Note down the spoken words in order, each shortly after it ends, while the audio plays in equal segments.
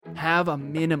have a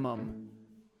minimum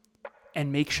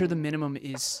and make sure the minimum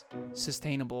is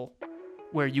sustainable,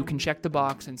 where you can check the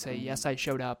box and say, yes, I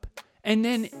showed up. And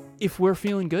then if we're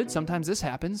feeling good, sometimes this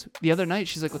happens. The other night,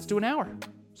 she's like, let's do an hour. I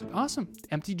was like, awesome.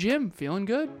 Empty gym, feeling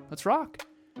good. Let's rock.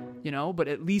 But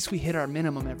at least we hit our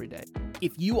minimum every day.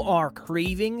 If you are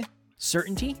craving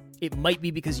certainty, it might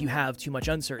be because you have too much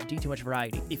uncertainty, too much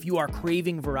variety. If you are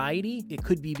craving variety, it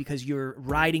could be because you're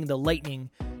riding the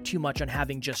lightning too much on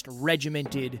having just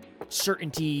regimented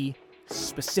certainty,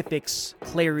 specifics,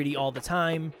 clarity all the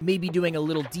time. Maybe doing a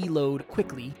little deload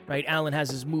quickly, right? Alan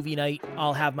has his movie night.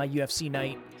 I'll have my UFC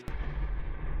night.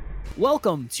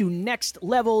 Welcome to Next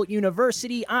Level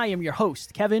University. I am your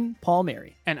host, Kevin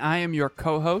Palmieri. And I am your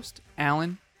co-host,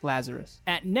 Alan Lazarus.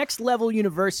 At Next Level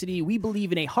University, we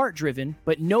believe in a heart-driven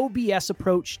but no BS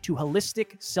approach to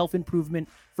holistic self-improvement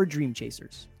for dream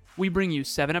chasers. We bring you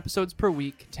 7 episodes per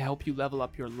week to help you level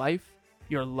up your life,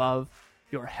 your love,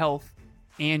 your health,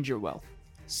 and your wealth.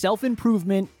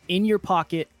 Self-improvement in your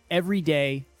pocket every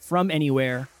day from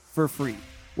anywhere for free.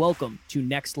 Welcome to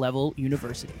Next Level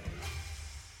University.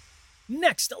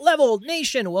 Next Level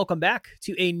Nation, welcome back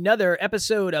to another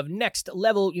episode of Next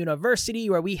Level University,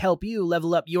 where we help you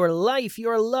level up your life,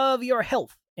 your love, your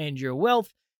health, and your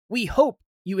wealth. We hope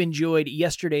you enjoyed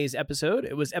yesterday's episode.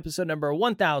 It was episode number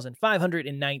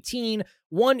 1519,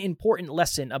 one important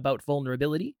lesson about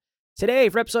vulnerability. Today,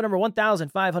 for episode number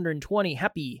 1520,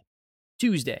 happy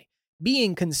Tuesday.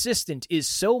 Being consistent is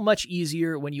so much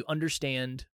easier when you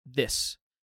understand this.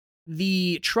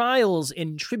 The trials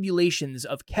and tribulations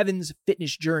of Kevin's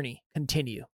fitness journey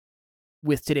continue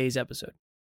with today's episode.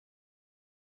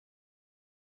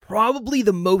 Probably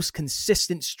the most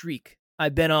consistent streak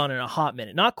I've been on in a hot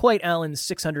minute. Not quite Alan's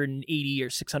 680 or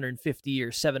 650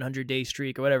 or 700 day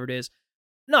streak or whatever it is.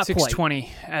 Not 620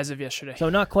 quite. as of yesterday. So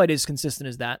not quite as consistent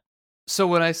as that. So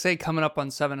when I say coming up on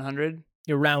 700,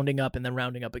 you're rounding up and then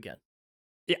rounding up again.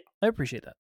 Yeah. I appreciate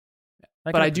that.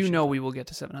 But I do know we will get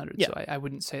to 700, yeah. So I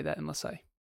wouldn't say that unless I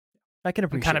can I'm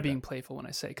appreciate kind of that. being playful when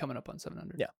I say coming up on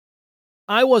 700. Yeah.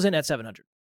 I wasn't at 700,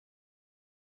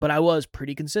 but I was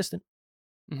pretty consistent.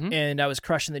 Mm-hmm. And I was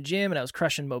crushing the gym and I was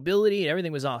crushing mobility and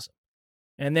everything was awesome.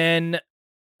 And then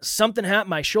something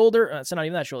happened. My shoulder, it's not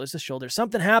even that shoulder, it's the shoulder.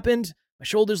 Something happened. My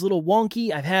shoulder's a little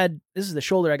wonky. This is the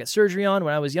shoulder I got surgery on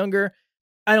when I was younger.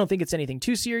 I don't think it's anything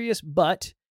too serious,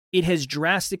 but it has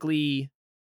drastically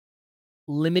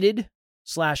limited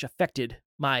 / affected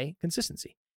my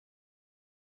consistency.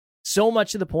 So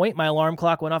much to the point, my alarm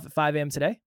clock went off at 5 a.m.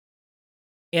 today.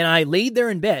 And I laid there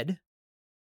in bed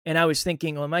and I was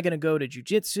thinking, well, am I going to go to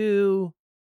jujitsu?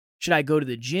 Should I go to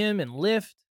the gym and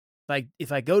lift?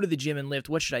 If I go to the gym and lift,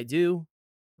 what should I do?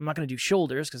 I'm not going to do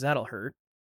shoulders because that'll hurt.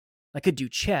 I could do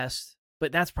chest,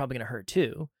 but that's probably going to hurt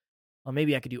too. Or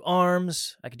maybe I could do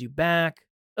arms. I could do back.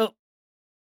 Oh,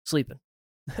 sleeping.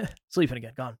 Sleeping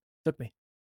again. Gone.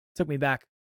 Took me back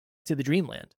to the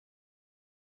dreamland.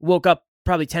 Woke up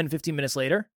probably 10, 15 minutes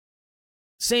later.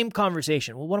 Same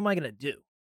conversation. Well, what am I going to do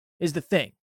is the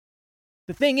thing.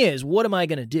 The thing is, what am I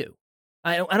going to do?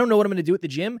 I don't know what I'm going to do at the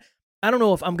gym. I don't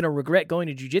know if I'm going to regret going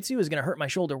to jiu-jitsu. Is it going to hurt my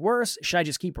shoulder worse? Should I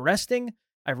just keep resting?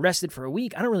 I've rested for a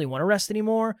week. I don't really want to rest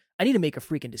anymore. I need to make a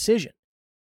freaking decision.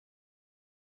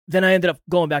 Then I ended up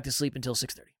going back to sleep until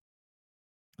 6:30.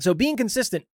 So being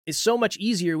consistent is so much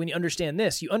easier when you understand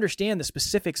this. You understand the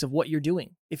specifics of what you're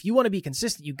doing. If you want to be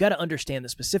consistent, you got to understand the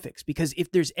specifics, because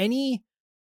if there's any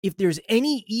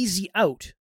easy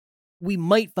out, we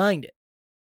might find it.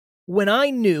 When I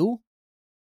knew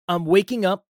I'm waking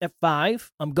up at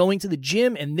 5, I'm going to the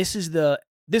gym, and this is the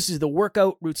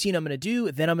workout routine I'm going to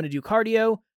do, then I'm going to do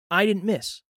cardio, I didn't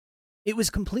miss. It was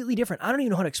completely different. I don't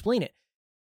even know how to explain it.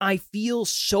 I feel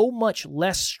so much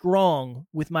less strong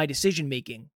with my decision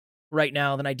making right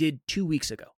now than I did 2 weeks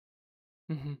ago,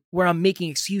 where I'm making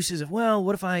excuses of, well,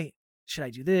 should I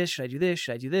do this? Should I do this?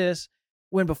 Should I do this?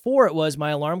 When before it was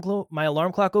my alarm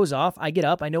clock goes off, I get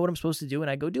up, I know what I'm supposed to do, and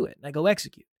I go do it, and I go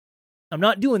execute. I'm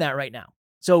not doing that right now.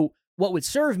 So what would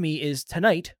serve me is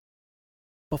tonight,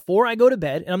 before I go to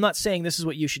bed, and I'm not saying this is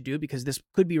what you should do because this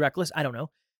could be reckless, I don't know.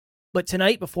 But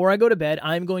tonight, before I go to bed,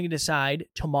 I'm going to decide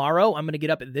tomorrow I'm going to get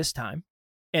up at this time,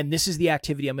 and this is the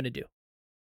activity I'm going to do.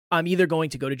 I'm either going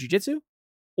to go to jiu-jitsu,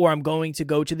 or I'm going to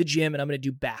go to the gym and I'm going to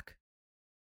do back.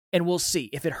 And we'll see.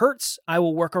 If it hurts, I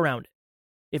will work around it.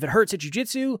 If it hurts at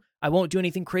jiu-jitsu, I won't do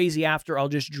anything crazy after. I'll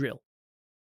just drill.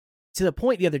 To the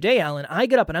point the other day, Alan, I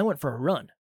got up and I went for a run.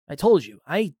 I told you,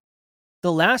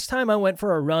 the last time I went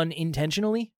for a run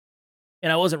intentionally,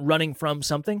 and I wasn't running from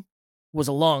something, was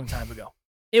a long time ago.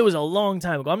 It was a long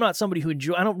time ago. I'm not somebody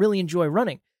I don't really enjoy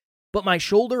running, but my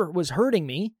shoulder was hurting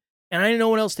me and I didn't know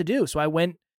what else to do. So I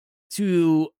went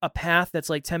to a path that's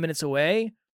like 10 minutes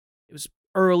away. It was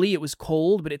early, it was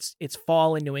cold, but it's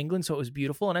fall in New England, so it was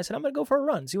beautiful. And I said, I'm going to go for a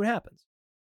run, see what happens.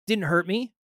 Didn't hurt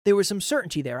me. There was some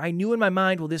certainty there. I knew in my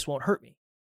mind, well, this won't hurt me.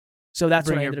 So that's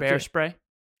Bring what I your ended up bear doing. spray.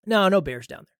 No bears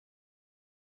down there.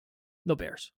 No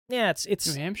bears. Yeah, it's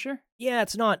New Hampshire. yeah,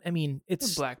 it's not. I mean, They're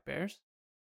it's black bears.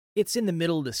 it's in the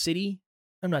middle of the city.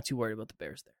 I'm not too worried about the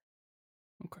bears there.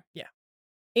 Okay. Yeah,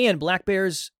 and black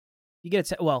bears, you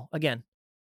get well again,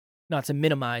 not to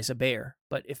minimize a bear,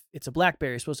 but if it's a black bear,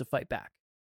 you're supposed to fight back.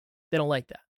 They don't like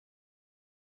that.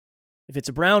 If it's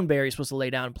a brown bear, you're supposed to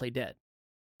lay down and play dead,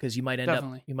 because you might end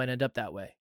up that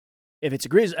way. If it's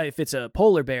a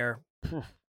polar bear,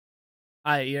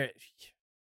 I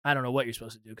don't know what you're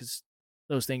supposed to do, because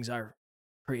those things are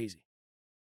crazy,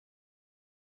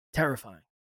 terrifying.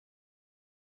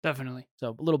 Definitely.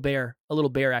 So a little bear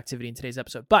activity in today's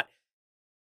episode. But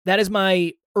that is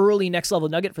my early next level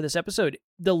nugget for this episode.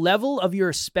 The level of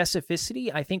your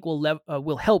specificity, I think,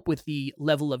 will help with the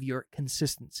level of your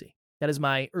consistency. That is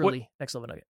my early next level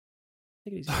nugget.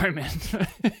 Take it easy. Sorry, man.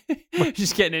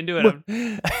 Just getting into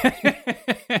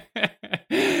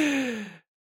it.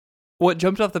 What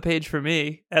jumped off the page for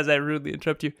me, as I rudely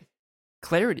interrupt you,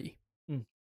 clarity.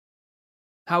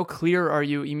 How clear are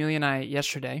you? Emilia and I,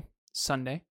 yesterday,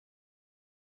 Sunday,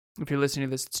 if you're listening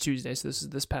to this, it's Tuesday, so this is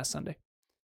this past Sunday.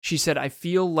 She said, I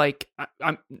feel like,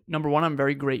 I'm number one, I'm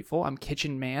very grateful. I'm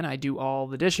kitchen man. I do all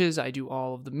the dishes. I do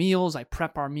all of the meals. I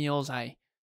prep our meals.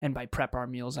 And by prep our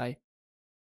meals, I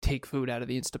take food out of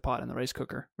the Instapot and the rice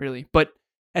cooker, really. But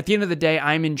at the end of the day,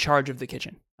 I'm in charge of the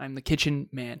kitchen. I'm the kitchen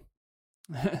man.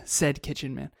 Said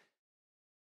kitchen man.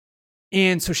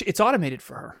 And so it's automated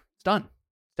for her. It's done.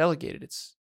 It's delegated.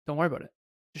 Don't worry about it.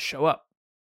 Just show up.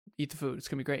 Eat the food. It's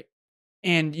going to be great.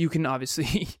 And you can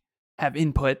obviously have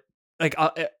input. Like,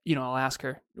 I'll ask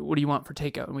her, what do you want for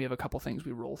takeout? And we have a couple things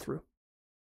we roll through.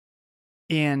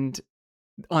 And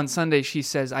on Sunday, she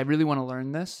says, I really want to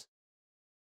learn this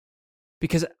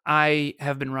because I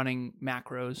have been running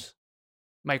macros,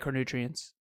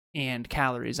 micronutrients, and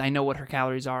calories. I know what her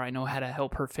calories are. I know how to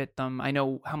help her fit them. I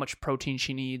know how much protein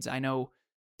she needs. I know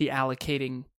the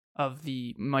allocating of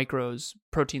the micros,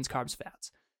 proteins, carbs,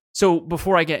 fats. So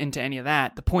before I get into any of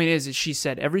that, the point is she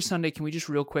said, every Sunday, can we just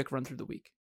real quick run through the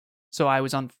week? So I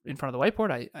was in front of the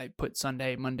whiteboard. I put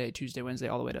Sunday, Monday, Tuesday, Wednesday,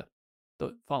 all the way to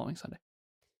the following Sunday.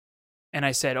 And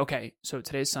I said, okay, so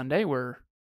today's Sunday. We're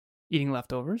eating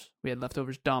leftovers. We had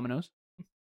leftovers Domino's.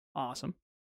 Awesome.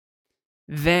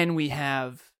 Then we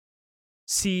have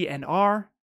C and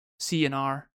R, chicken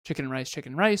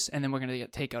and rice. And then we're going to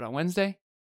get takeout on Wednesday.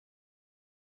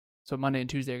 So Monday and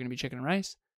Tuesday are going to be chicken and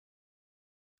rice.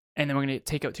 And then we're going to get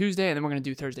takeout Tuesday. And then we're going to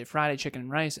do Thursday, Friday, chicken and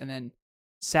rice. And then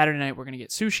Saturday night, we're going to get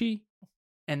sushi.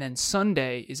 And then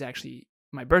Sunday is actually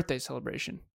my birthday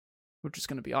celebration, which is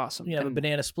going to be awesome. You have a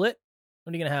banana split?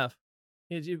 What are you going to have?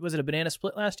 Was it a banana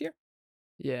split last year?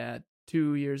 Yeah,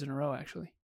 2 years in a row,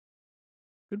 actually.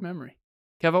 Good memory.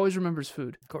 Kev always remembers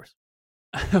food. Of course.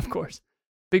 Of course.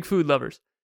 Big food lovers.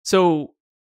 So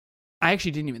I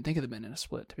actually didn't even think of the banana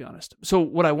split, to be honest. So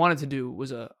what I wanted to do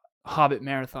was a Hobbit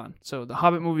marathon. So the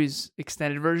Hobbit movies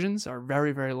extended versions are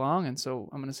very, very long. And so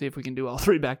I'm going to see if we can do all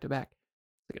three back to back.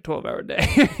 It's like a 12-hour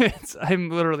day. I'm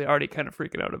literally already kind of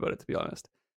freaking out about it, to be honest.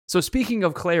 So speaking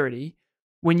of clarity,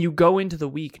 when you go into the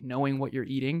week knowing what you're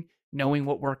eating, knowing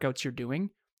what workouts you're doing,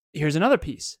 here's another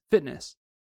piece, fitness.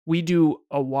 We do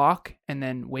a walk and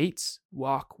then weights,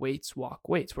 walk, weights, walk,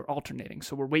 weights. We're alternating.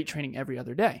 So we're weight training every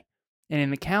other day. And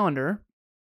in the calendar,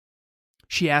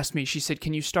 she asked me, she said,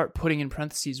 can you start putting in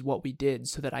parentheses what we did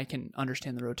so that I can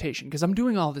understand the rotation? Because I'm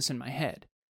doing all this in my head.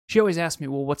 She always asks me,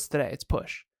 well, what's today? It's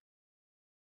push.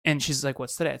 And she's like,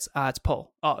 what's today? It's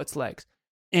pull. Oh, it's legs.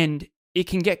 And it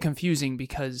can get confusing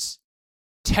because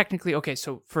technically, okay,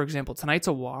 so for example, tonight's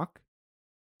a walk.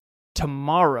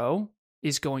 Tomorrow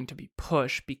is going to be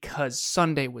push because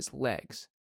Sunday was legs.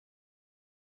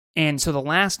 And so the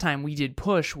last time we did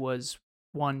push was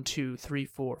 6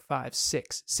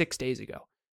 days ago.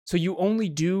 So you only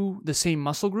do the same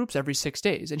muscle groups every 6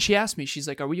 days. And she asked me, she's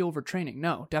like, are we overtraining?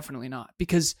 No, definitely not.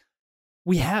 Because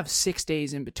we have 6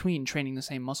 days in between training the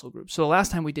same muscle groups. So the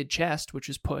last time we did chest, which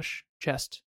is push,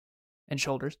 chest and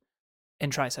shoulders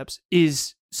and triceps,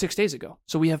 is 6 days ago.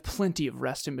 So we have plenty of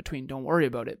rest in between. Don't worry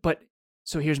about it. But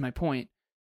so here's my point.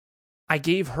 I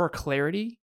gave her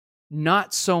clarity,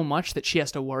 not so much that she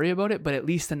has to worry about it, but at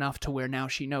least enough to where now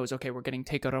she knows, okay, we're getting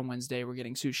takeout on Wednesday, we're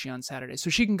getting sushi on Saturday. So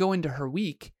she can go into her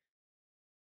week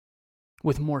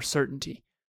with more certainty.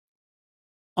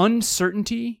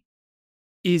 Uncertainty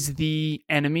is the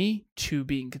enemy to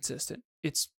being consistent.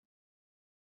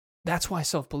 That's why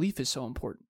self-belief is so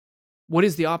important. What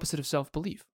is the opposite of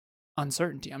self-belief?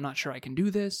 Uncertainty. I'm not sure I can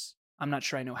do this. I'm not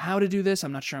sure I know how to do this.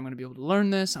 I'm not sure I'm going to be able to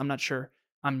learn this. I'm not sure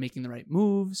I'm making the right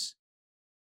moves.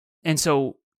 And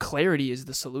so clarity is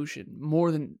the solution more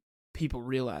than people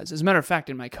realize. As a matter of fact,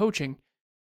 in my coaching,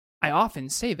 I often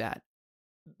say that.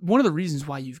 One of the reasons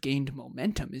why you've gained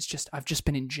momentum is I've just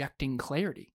been injecting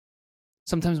clarity.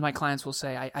 Sometimes my clients will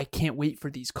say, I can't wait for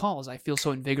these calls. I feel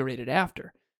so invigorated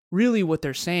after. Really what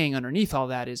they're saying underneath all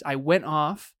that is I went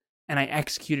off and I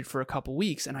executed for a couple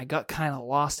weeks and I got kind of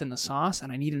lost in the sauce and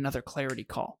I need another clarity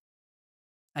call.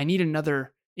 I need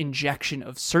another injection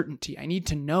of certainty. I need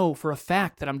to know for a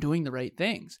fact that I'm doing the right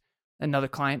things. Another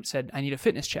client said, I need a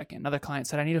fitness check-in. Another client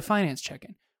said, I need a finance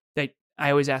check-in. I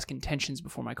always ask intentions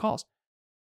before my calls.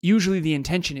 Usually the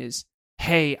intention is,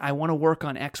 hey, I want to work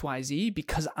on XYZ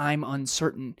because I'm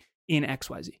uncertain in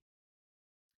XYZ.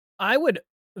 I would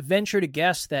venture to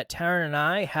guess that Taryn and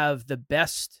I have the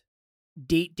best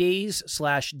date days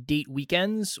 / date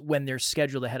weekends when they're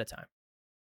scheduled ahead of time.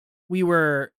 We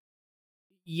were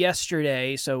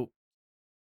yesterday, so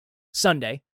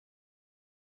Sunday,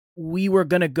 we were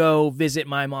going to go visit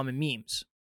my mom in Memes.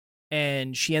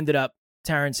 And she ended up,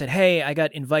 Taryn said, hey, I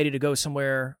got invited to go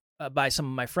somewhere by some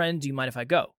of my friends. Do you mind if I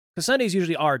go? Because Sunday's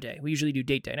usually our day. We usually do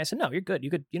date day. And I said, no, you're good. You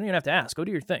don't even have to ask. Go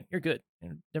do your thing. You're good.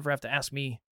 You never have to ask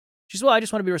me. She said, well, I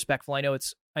just want to be respectful. I know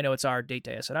it's our date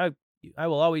day. I said, I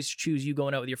will always choose you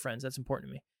going out with your friends. That's important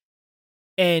to me.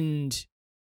 And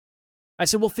I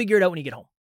said, we'll figure it out when you get home.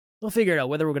 We'll figure it out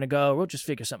whether we're going to go. We'll just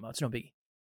figure something out. It's no biggie.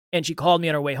 And she called me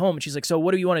on her way home and she's like, so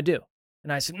what do you want to do?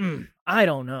 And I said, I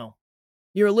don't know.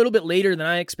 You're a little bit later than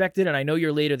I expected, and I know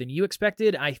you're later than you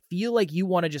expected. I feel like you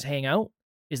want to just hang out.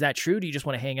 Is that true? Do you just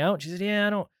want to hang out? And she said, yeah, I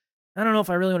don't know if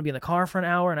I really want to be in the car for an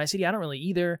hour. And I said, yeah, I don't really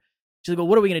either. She's like, well,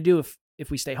 what are we going to do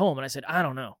if we stay home? And I said, I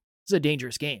don't know. This is a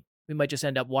dangerous game. We might just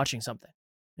end up watching something.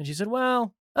 And she said,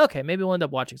 well, okay, maybe we'll end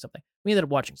up watching something. We ended up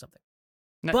watching something.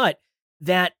 Nice. But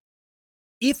that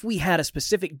if we had a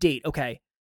specific date, okay,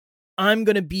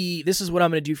 this is what I'm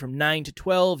going to do from 9 to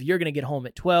 12. You're going to get home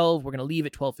at 12. We're going to leave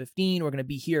at 12:15. We're going to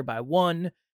be here by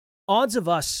 1. Odds of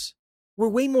us, we're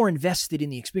way more invested in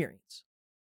the experience.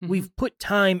 Mm-hmm. We've put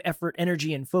time, effort,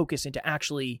 energy, and focus into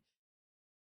actually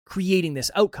creating this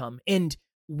outcome. And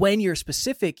when you're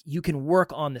specific, you can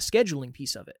work on the scheduling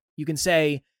piece of it. You can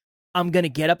say, I'm going to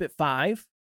get up at 5.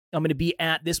 I'm going to be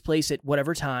at this place at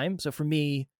whatever time. So for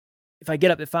me, if I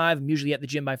get up at 5, I'm usually at the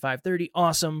gym by 5:30.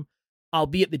 Awesome. I'll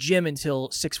be at the gym until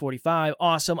 6:45.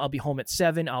 Awesome. I'll be home at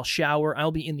 7. I'll shower.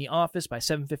 I'll be in the office by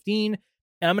 7:15.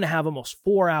 And I'm going to have almost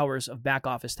 4 hours of back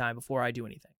office time before I do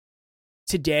anything.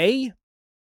 Today,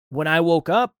 when I woke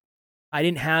up, I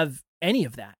didn't have any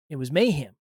of that. It was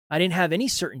mayhem. I didn't have any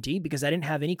certainty because I didn't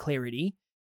have any clarity.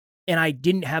 And I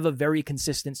didn't have a very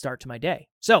consistent start to my day.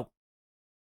 So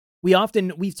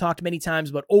we've talked many times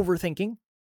about overthinking.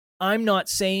 I'm not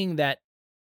saying that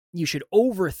you should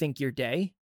overthink your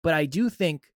day, but I do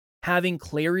think having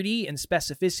clarity and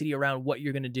specificity around what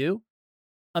you're going to do.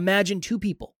 Imagine 2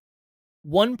 people.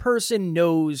 One person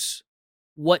knows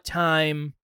what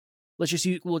time.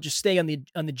 We'll just stay on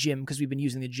the gym because we've been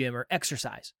using the gym, or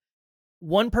exercise.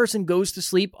 One person goes to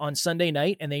sleep on Sunday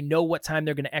night and they know what time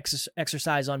they're going to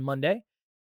exercise on Monday.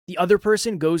 The other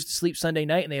person goes to sleep Sunday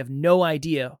night and they have no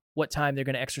idea what time they're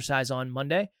going to exercise on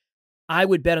Monday. I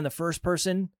would bet on the first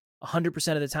person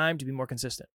 100% of the time to be more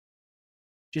consistent.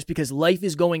 Just because life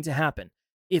is going to happen.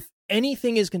 If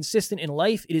anything is consistent in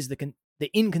life, it is the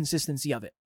inconsistency of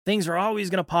it. Things are always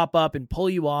going to pop up and pull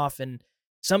you off, and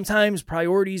sometimes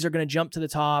priorities are going to jump to the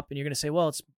top, and you're going to say,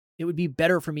 well, it would be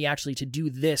better for me actually to do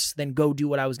this than go do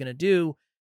what I was going to do.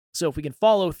 So if we can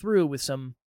follow through with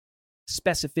some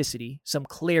specificity, some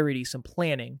clarity, some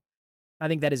planning, I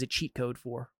think that is a cheat code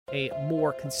for a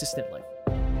more consistent life.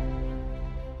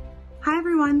 Hi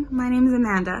everyone, my name is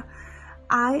Amanda.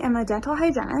 I am a dental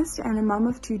hygienist and a mom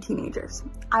of 2 teenagers.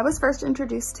 I was first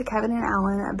introduced to Kevin and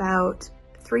Alan about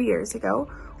 3 years ago,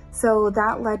 so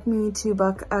that led me to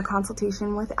book a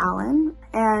consultation with Alan,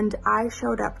 and I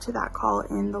showed up to that call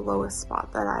in the lowest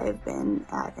spot that I have been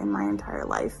at in my entire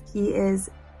life. He is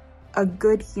a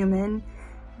good human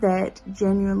that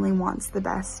genuinely wants the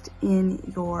best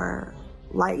in your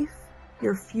life,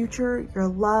 your future, your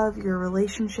love, your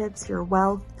relationships, your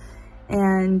wealth,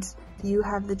 and you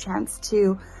have the chance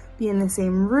to be in the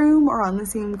same room or on the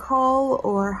same call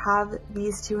or have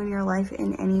these 2 in your life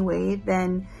in any way,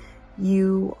 then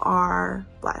you are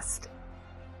blessed.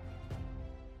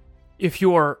 If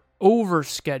you're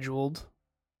overscheduled,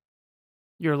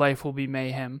 your life will be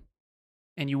mayhem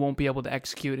and you won't be able to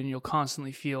execute and you'll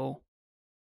constantly feel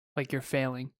like you're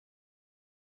failing.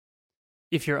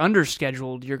 If you're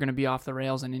underscheduled, you're going to be off the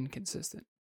rails and inconsistent.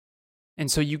 And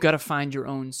so you got to find your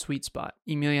own sweet spot.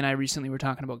 Emilia and I recently were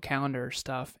talking about calendar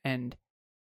stuff, and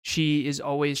she is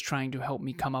always trying to help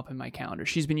me come up in my calendar.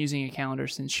 She's been using a calendar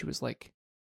since she was like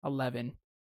 11.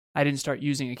 I didn't start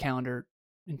using a calendar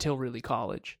until really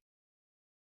college.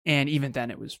 And even then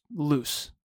it was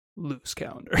loose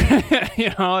calendar.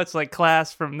 It's like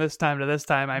class from this time to this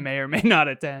time. I may or may not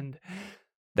attend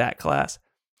that class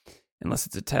unless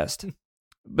it's a test.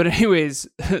 But anyways,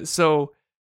 so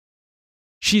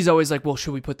she's always like, well,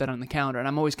 should we put that on the calendar? And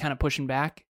I'm always kind of pushing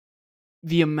back.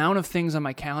 The amount of things on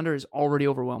my calendar is already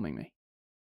overwhelming me.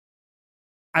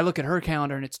 I look at her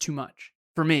calendar and it's too much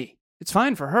for me. It's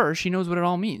fine for her. She knows what it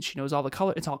all means. She knows all the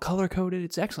color. It's all color coded.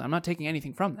 It's excellent. I'm not taking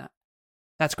anything from that.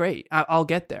 That's great. I'll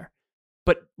get there.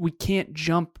 But we can't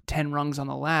jump 10 rungs on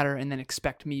the ladder and then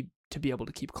expect me to be able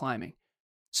to keep climbing.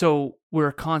 So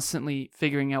we're constantly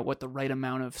figuring out what the right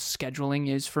amount of scheduling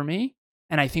is for me.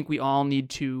 And I think we all need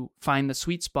to find the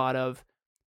sweet spot of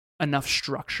enough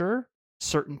structure,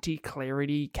 certainty,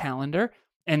 clarity, calendar,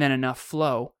 and then enough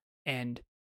flow and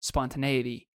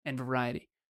spontaneity and variety.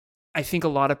 I think a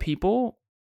lot of people,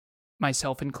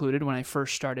 myself included, when I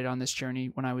first started on this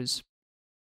journey, when I was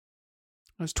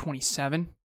 27,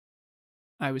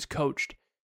 I was coached.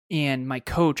 And my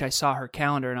coach, I saw her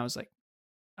calendar and I was like,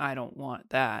 I don't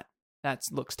want that. That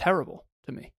looks terrible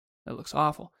to me. That looks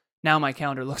awful. Now my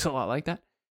calendar looks a lot like that.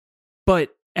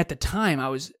 But at the time,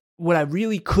 what I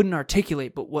really couldn't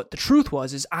articulate, but what the truth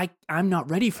was, is I'm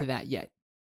not ready for that yet.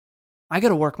 I got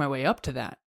to work my way up to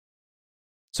that.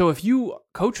 So if you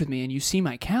coach with me and you see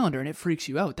my calendar and it freaks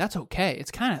you out, that's okay.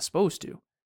 It's kind of supposed to.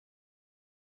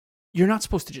 You're not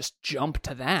supposed to just jump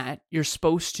to that. You're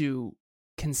supposed to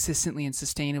consistently and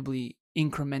sustainably,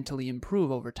 incrementally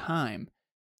improve over time.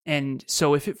 And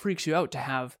so if it freaks you out to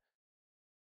have,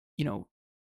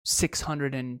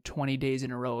 620 days in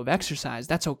a row of exercise,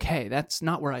 that's okay. That's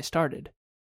not where I started.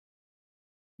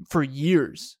 For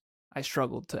years, I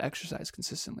struggled to exercise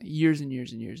consistently. Years and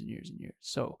years and years and years and years.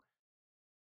 So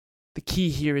the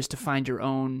key here is to find your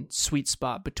own sweet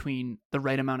spot between the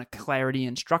right amount of clarity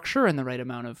and structure and the right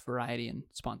amount of variety and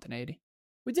spontaneity.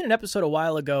 We did an episode a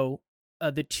while ago,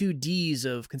 the 2 Ds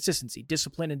of consistency,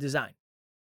 discipline and design.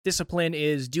 Discipline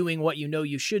is doing what you know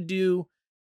you should do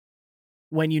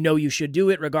when you know you should do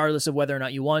it, regardless of whether or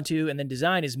not you want to. And then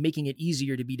design is making it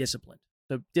easier to be disciplined.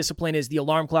 So discipline is the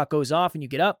alarm clock goes off and you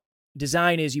get up.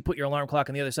 Design is you put your alarm clock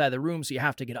on the other side of the room, so you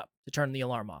have to get up to turn the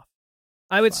alarm off.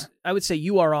 I would say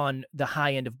you are on the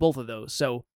high end of both of those.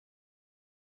 So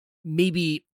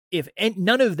maybe if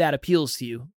none of that appeals to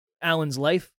you, Alan's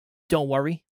life, don't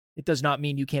worry. It does not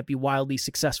mean you can't be wildly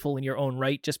successful in your own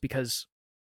right just because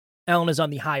Alan is on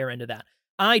the higher end of that.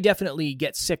 I definitely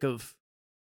get sick of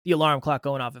the alarm clock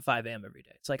going off at 5 a.m. every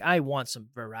day. It's like, I want some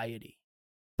variety,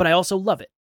 but I also love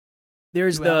it.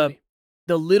 There's duality.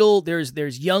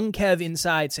 There's young Kev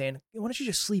inside saying, why don't you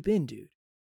just sleep in, dude?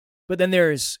 But then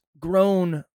there's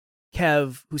grown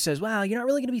Kev who says, wow, you're not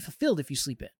really going to be fulfilled if you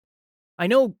sleep in. I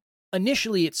know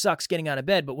initially it sucks getting out of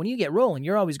bed, but when you get rolling,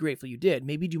 you're always grateful you did.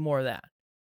 Maybe do more of that.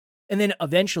 And then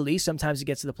eventually, sometimes it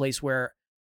gets to the place where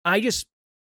I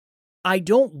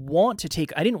didn't want to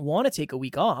take a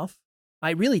week off.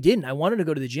 I really didn't. I wanted to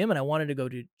go to the gym and I wanted to go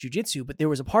to jiu-jitsu, but there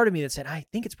was a part of me that said, I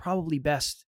think it's probably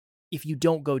best if you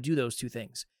don't go do those 2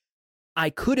 things. I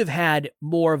could have had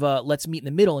more of a let's meet in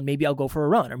the middle and maybe I'll go for a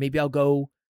run or maybe I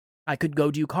could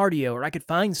go do cardio or I could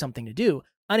find something to do.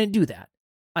 I didn't do that.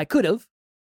 I could have.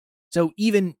 So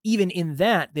even in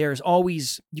that,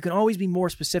 you can always be more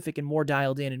specific and more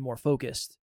dialed in and more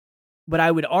focused. But I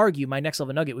would argue my next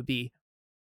level nugget would be,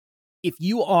 if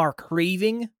you are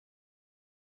craving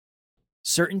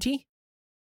certainty,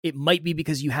 it might be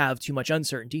because you have too much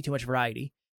uncertainty, too much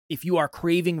variety. If you are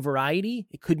craving variety,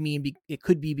 it could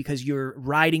be because you're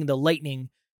riding the lightning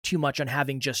too much on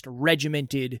having just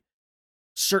regimented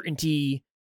certainty,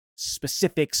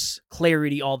 specifics,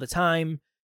 clarity all the time.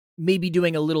 Maybe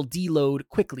doing a little deload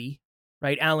quickly,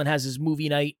 right? Alan has his movie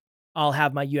night. I'll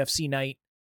have my UFC night.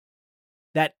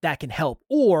 That can help.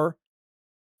 Or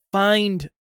find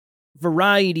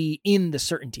variety in the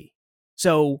certainty.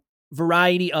 So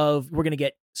variety of, we're going to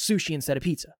get sushi instead of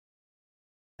pizza.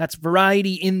 That's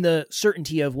variety in the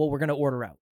certainty of, well, we're going to order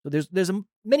out. So there's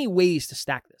many ways to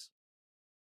stack this.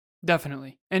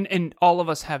 Definitely. And all of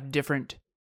us have different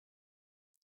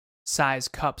size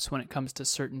cups when it comes to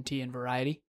certainty and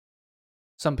variety.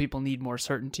 Some people need more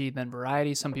certainty than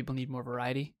variety. Some people need more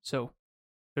variety. So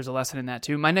there's a lesson in that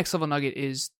too. My next level nugget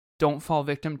is don't fall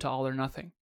victim to all or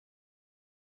nothing.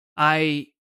 I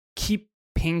keep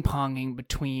ping-ponging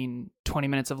between 20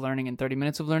 minutes of learning and 30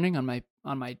 minutes of learning on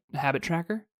my habit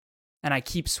tracker. And I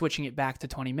keep switching it back to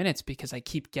 20 minutes because I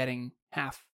keep getting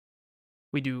half.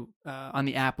 We do, on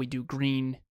the app, we do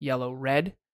green, yellow,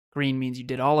 red. Green means you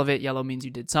did all of it. Yellow means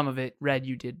you did some of it. Red,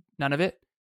 you did none of it.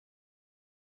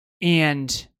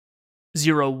 And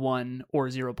 0, 1, or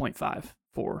 0.5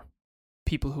 for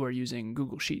people who are using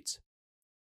Google Sheets,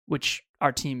 which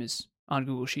our team is on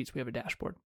Google Sheets. We have a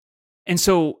dashboard. And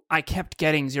so I kept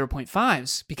getting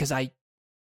 0.5s because I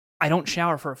don't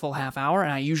shower for a full half hour,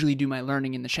 and I usually do my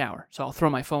learning in the shower. So I'll throw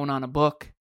my phone on a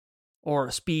book or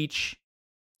a speech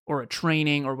or a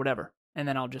training or whatever. And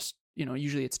then I'll just,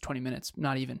 usually it's 20 minutes,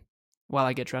 not even, while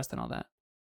I get dressed and all that.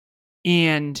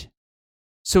 And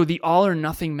so the all or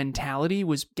nothing mentality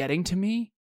was getting to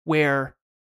me, where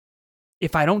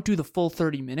if I don't do the full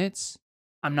 30 minutes,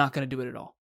 I'm not going to do it at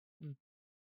all.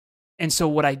 And so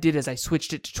what I did is I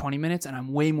switched it to 20 minutes, and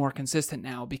I'm way more consistent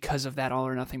now because of that all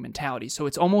or nothing mentality. So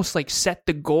it's almost like set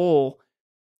the goal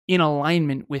in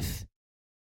alignment with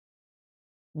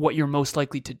what you're most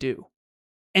likely to do,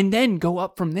 and then go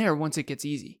up from there once it gets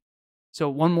easy. So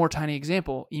one more tiny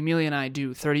example, Emilia and I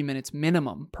do 30 minutes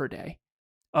minimum per day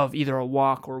of either a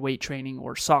walk or weight training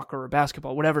or soccer or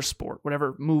basketball, whatever sport,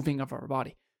 whatever moving of our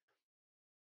body.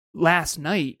 Last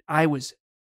night,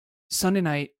 Sunday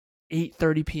night,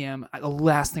 8:30 p.m., the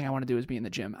last thing I want to do is be in the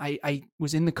gym. I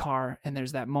was in the car, and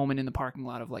there's that moment in the parking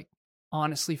lot of like,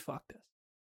 honestly, fuck this.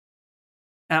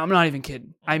 And I'm not even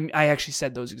kidding. I actually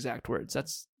said those exact words.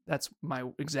 That's my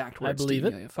exact words. I believe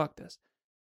it. Fuck this.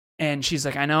 And she's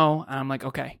like, I know. And I'm like,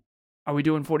 okay, are we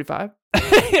doing 45?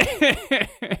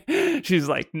 She's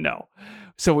like, no.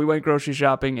 So we went grocery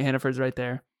shopping. Hannaford's right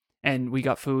there. And we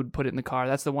got food, put it in the car.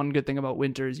 That's the one good thing about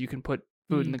winter is you can put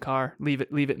food in the car, leave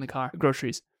it in the car,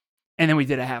 groceries. And then we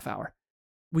did a half hour.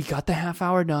 We got the half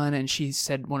hour done, and she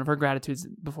said one of her gratitudes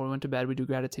before we went to bed. We do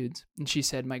gratitudes. And she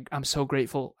said, I'm so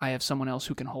grateful I have someone else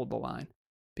who can hold the line,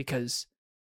 because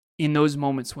in those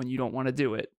moments when you don't want to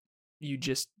do it, you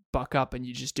just buck up and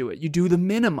you just do it. You do the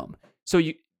minimum. So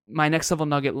my next level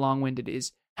nugget, long-winded,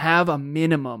 is have a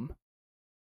minimum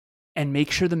and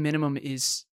make sure the minimum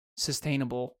is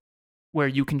sustainable, where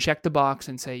you can check the box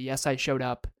and say, yes, I showed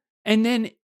up. And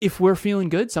then if we're feeling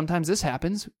good, sometimes this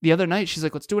happens. The other night, she's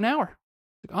like, let's do an hour.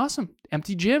 Like, awesome.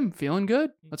 Empty gym, feeling good.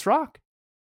 Let's rock.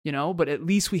 But at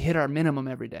least we hit our minimum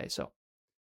every day. So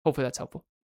hopefully that's helpful.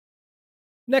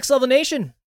 Next Level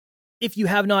Nation. If you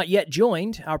have not yet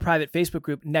joined our private Facebook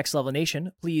group, Next Level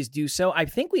Nation, please do so. I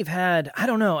think we've had, I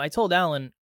don't know, I told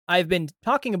Alan, I've been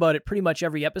talking about it pretty much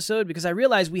every episode because I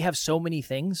realize we have so many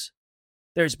things.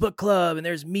 There's book club, and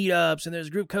there's meetups, and there's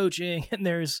group coaching, and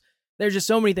there's just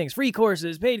so many things. Free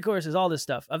courses, paid courses, all this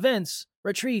stuff. Events,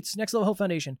 retreats, Next Level Hope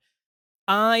Foundation.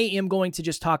 I am going to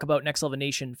just talk about Next Level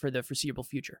Nation for the foreseeable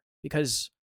future,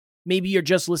 because maybe you're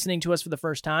just listening to us for the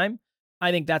first time.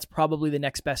 I think that's probably the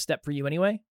next best step for you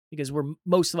anyway, because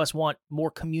most of us want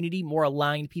more community, more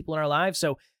aligned people in our lives.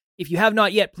 So if you have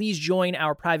not yet, please join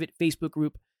our private Facebook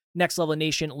group, Next Level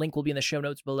Nation. Link will be in the show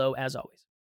notes below, as always.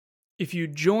 If you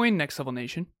join Next Level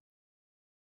Nation,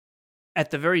 at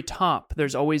the very top,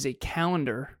 there's always a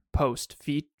calendar post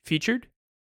featured.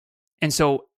 And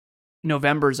so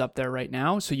November's up there right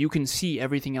now, so you can see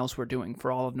everything else we're doing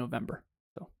for all of November.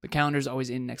 So the calendar's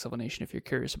always in Next Level Nation if you're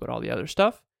curious about all the other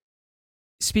stuff.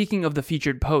 Speaking of the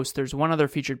featured post, there's one other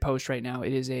featured post right now.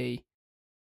 It is a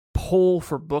poll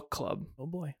for book club. Oh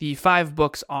boy. The 5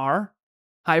 books are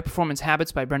High Performance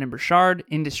Habits by Brendan Burchard,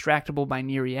 Indistractable by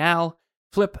Nir Eyal,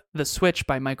 Flip the Switch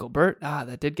by Michael Burt.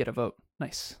 That did get a vote.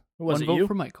 Nice. Was One it vote you?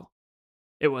 for Michael.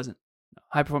 It wasn't. No,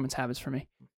 High Performance Habits for me.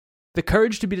 The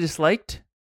Courage to be Disliked.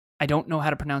 I don't know how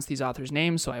to pronounce these authors'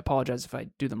 names, so I apologize if I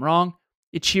do them wrong.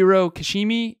 Ichiro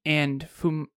Kashimi and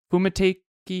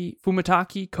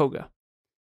Fumitaki Koga.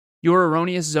 Your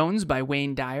Erroneous Zones by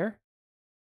Wayne Dyer.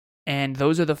 And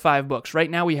those are the 5 books. Right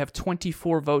now we have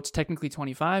 24 votes, technically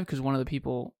 25, because one of the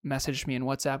people messaged me in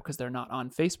WhatsApp because they're not on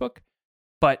Facebook.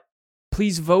 But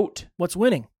please vote. What's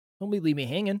winning? Don't leave me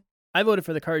hanging. I voted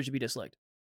for The Courage to be Disliked.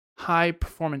 High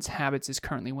Performance Habits is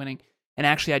currently winning. And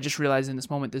actually, I just realized in this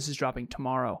moment, this is dropping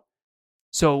tomorrow.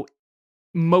 So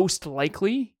most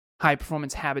likely, High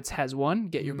Performance Habits has won.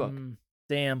 Get your book.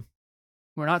 Damn.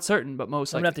 We're not certain, but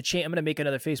most likely. I'm going to have to change. I'm going to make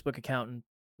another Facebook account and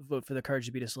vote for The Courage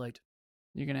to be Disliked.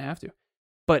 You're going to have to.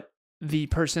 But the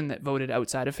person that voted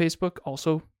outside of Facebook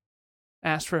also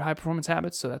asked for High Performance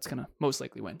Habits, so that's going to most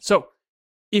likely win. So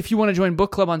if you want to join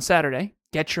book club on Saturday,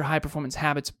 get your High Performance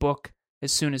Habits book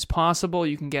as soon as possible.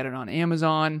 You can get it on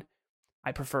Amazon.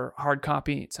 I prefer hard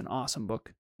copy. It's an awesome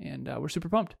book, and we're super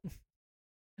pumped.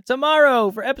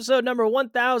 Tomorrow, for episode number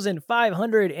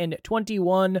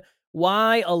 1521,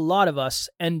 why a lot of us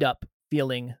end up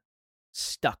feeling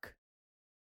stuck.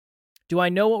 Do I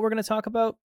know what we're going to talk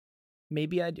about?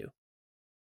 Maybe I do.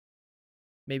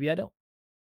 Maybe I don't.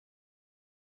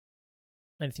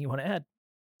 Anything you want to add?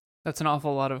 That's an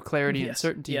awful lot of clarity and Yes.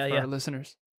 certainty Yeah, for yeah. our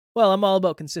listeners. Well, I'm all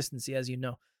about consistency, as you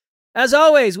know. As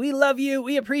always, we love you.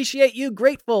 We appreciate you.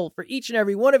 Grateful for each and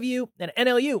every one of you. And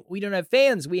NLU, we don't have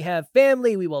fans. We have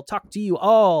family. We will talk to you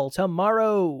all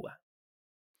tomorrow.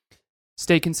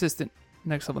 Stay consistent.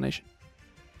 Next Level Nation.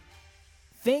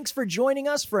 Thanks for joining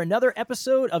us for another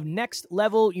episode of Next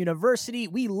Level University.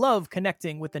 We love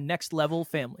connecting with the Next Level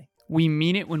family. We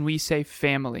mean it when we say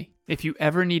family. If you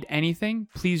ever need anything,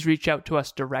 please reach out to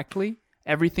us directly.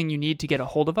 Everything you need to get a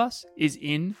hold of us is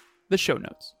in the show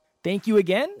notes. Thank you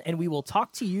again, and we will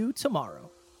talk to you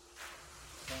tomorrow.